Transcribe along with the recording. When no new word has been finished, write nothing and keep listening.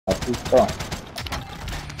Oh.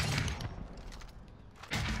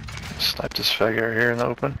 Snipe this faggot right here in the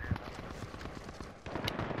open.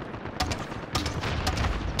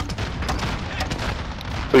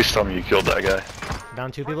 Please tell me you killed that guy.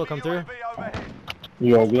 Down 2 people, come through.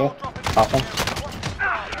 UAV. Awesome.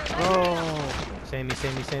 Oh, samey.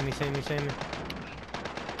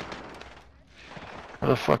 Where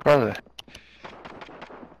the fuck are they?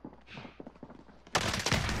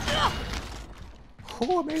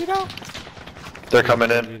 Oh, I made it out. They're coming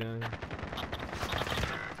in.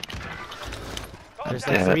 There's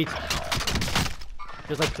like three.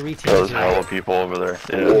 There's like 3 teams. There's hella people over there.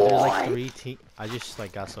 Yeah. There's like 3 teams. I just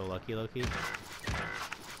like got so lucky, Loki.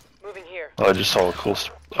 Moving here. Oh, I just saw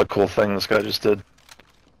a cool thing this guy just did.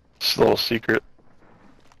 It's a little secret.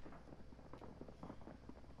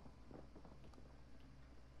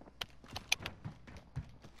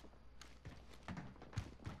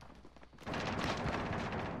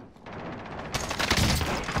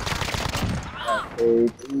 Hey,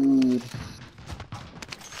 dude.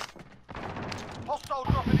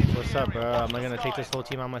 What's up, bro? Am I gonna take this whole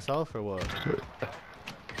team on myself or what?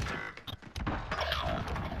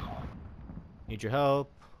 Need your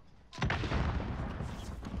help.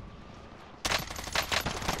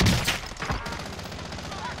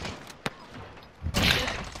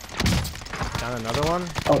 Down another one.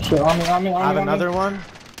 Oh shit, on me. I have another one.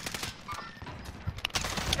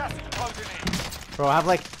 Bro, I have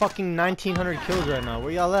like fucking 1900 kills right now.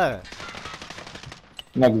 Where y'all at?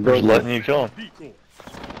 Next door. Just letting you kill him.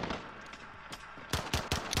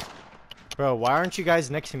 Bro, why aren't you guys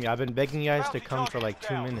next to me? I've been begging you guys to come for like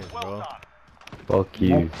 2 minutes, bro. Fuck you.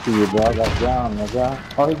 Next to you, bro. I got down, nigga.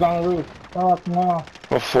 Oh, he's on the roof. Fuck no.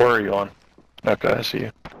 What floor are you on? Okay, I see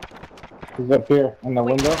you. He's up here in the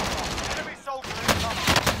window.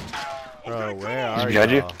 Bro, where are you?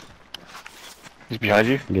 Behind you? He's behind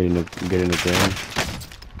you? Get in the ground.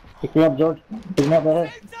 Pick me up, George. Pick me up right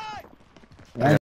here.